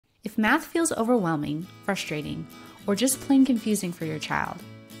If math feels overwhelming, frustrating, or just plain confusing for your child,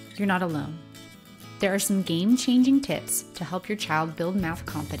 you're not alone. There are some game-changing tips to help your child build math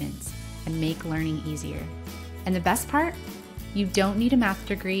confidence and make learning easier. And the best part? You don't need a math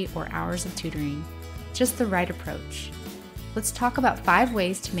degree or hours of tutoring, just the right approach. Let's talk about 5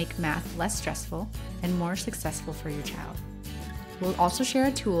 ways to make math less stressful and more successful for your child. We'll also share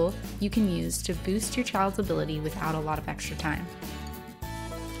a tool you can use to boost your child's ability without a lot of extra time.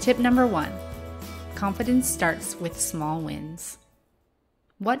 Tip number 1, confidence starts with small wins.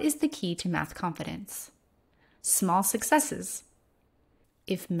 What is the key to math confidence? Small successes.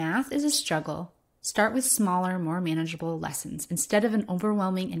 If math is a struggle, start with smaller, more manageable lessons instead of an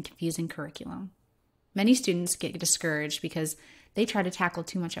overwhelming and confusing curriculum. Many students get discouraged because they try to tackle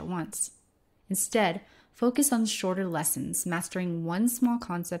too much at once. Instead, focus on shorter lessons, mastering one small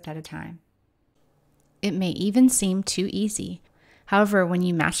concept at a time. It may even seem too easy. However, when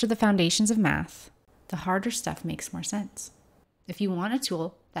you master the foundations of math, the harder stuff makes more sense. If you want a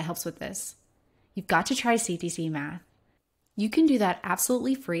tool that helps with this, you've got to try CTCMath. You can do that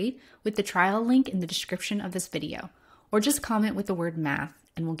absolutely free with the trial link in the description of this video, or just comment with the word math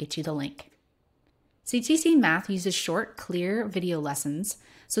and we'll get you the link. CTCMath uses short, clear video lessons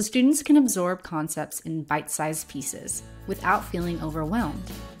so students can absorb concepts in bite-sized pieces without feeling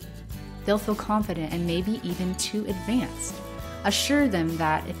overwhelmed. They'll feel confident and maybe even too advanced. Assure them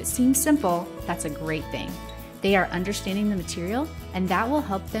that if it seems simple, that's a great thing. They are understanding the material, and that will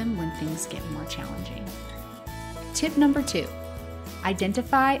help them when things get more challenging. Tip number 2,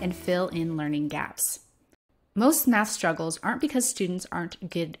 identify and fill in learning gaps. Most math struggles aren't because students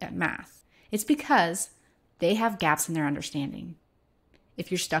aren't good at math. It's because they have gaps in their understanding. If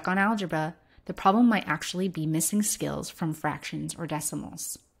you're stuck on algebra, the problem might actually be missing skills from fractions or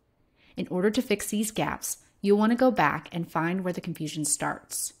decimals. In order to fix these gaps, you'll want to go back and find where the confusion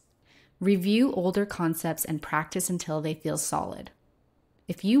starts. Review older concepts and practice until they feel solid.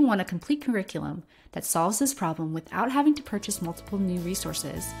 If you want a complete curriculum that solves this problem without having to purchase multiple new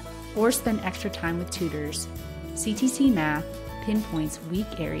resources or spend extra time with tutors, CTCMath pinpoints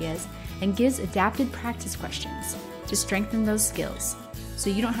weak areas and gives adapted practice questions to strengthen those skills, so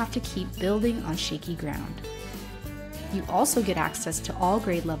you don't have to keep building on shaky ground. You also get access to all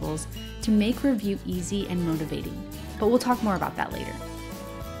grade levels to make review easy and motivating, but we'll talk more about that later.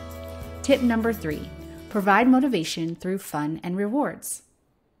 Tip number 3, provide motivation through fun and rewards.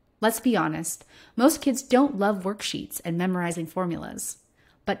 Let's be honest, most kids don't love worksheets and memorizing formulas,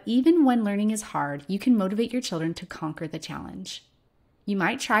 but even when learning is hard, you can motivate your children to conquer the challenge. You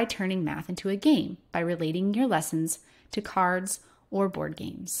might try turning math into a game by relating your lessons to cards or board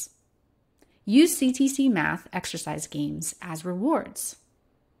games. Use CTCMath exercise games as rewards.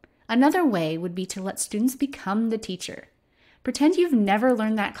 Another way would be to let students become the teacher. Pretend you've never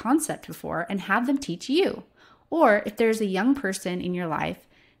learned that concept before and have them teach you. Or if there's a young person in your life,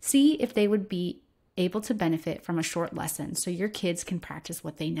 see if they would be able to benefit from a short lesson so your kids can practice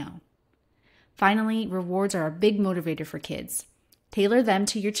what they know. Finally, rewards are a big motivator for kids. Tailor them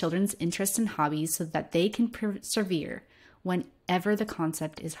to your children's interests and hobbies so that they can persevere whenever the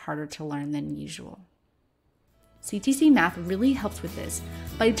concept is harder to learn than usual. CTCMath really helps with this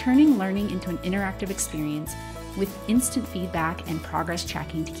by turning learning into an interactive experience with instant feedback and progress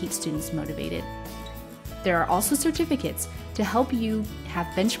tracking to keep students motivated. There are also certificates to help you have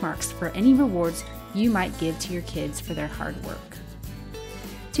benchmarks for any rewards you might give to your kids for their hard work.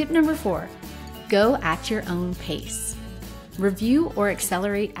 Tip number 4, go at your own pace. Review or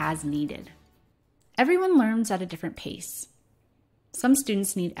accelerate as needed. Everyone learns at a different pace. Some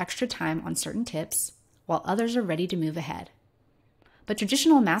students need extra time on certain tips, while others are ready to move ahead. But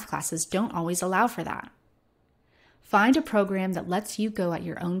traditional math classes don't always allow for that. Find a program that lets you go at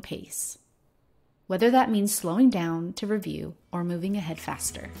your own pace, whether that means slowing down to review or moving ahead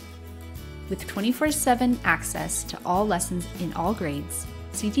faster. With 24/7 access to all lessons in all grades,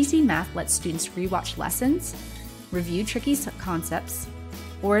 CTCMath lets students rewatch lessons, review tricky concepts,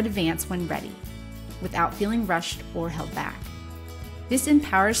 or advance when ready, without feeling rushed or held back. This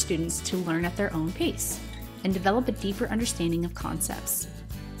empowers students to learn at their own pace and develop a deeper understanding of concepts,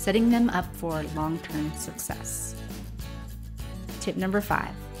 setting them up for long-term success. Tip number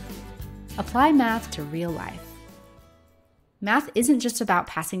 5, apply math to real life. Math isn't just about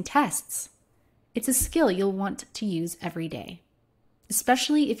passing tests. It's a skill you'll want to use every day,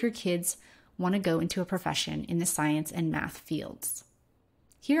 especially if your kids want to go into a profession in the science and math fields.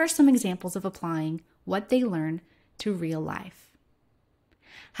 Here are some examples of applying what they learn to real life.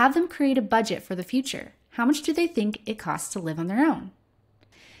 Have them create a budget for the future. How much do they think it costs to live on their own?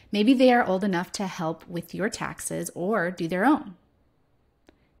 Maybe they are old enough to help with your taxes or do their own.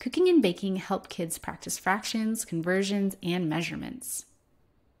 Cooking and baking help kids practice fractions, conversions, and measurements.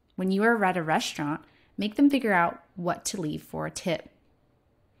 When you are at a restaurant, make them figure out what to leave for a tip.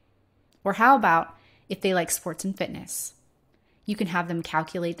 Or how about if they like sports and fitness? You can have them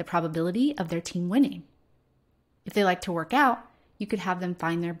calculate the probability of their team winning. If they like to work out, you could have them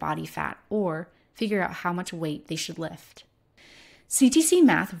find their body fat or figure out how much weight they should lift.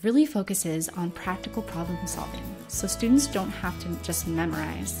 CTCMath really focuses on practical problem solving, so students don't have to just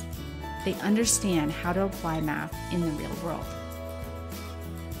memorize. They understand how to apply math in the real world.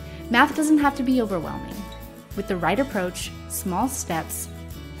 Math doesn't have to be overwhelming. With the right approach, small steps,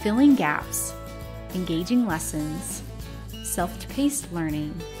 filling gaps, engaging lessons, self-paced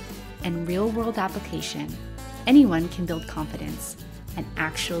learning, and real-world application, anyone can build confidence and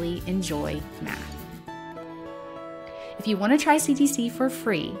actually enjoy math. If you want to try CTC for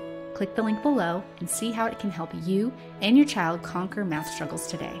free, click the link below and see how it can help you and your child conquer math struggles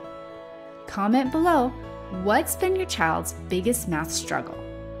today. Comment below, what's been your child's biggest math struggle?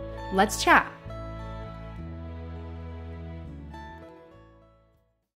 Let's chat.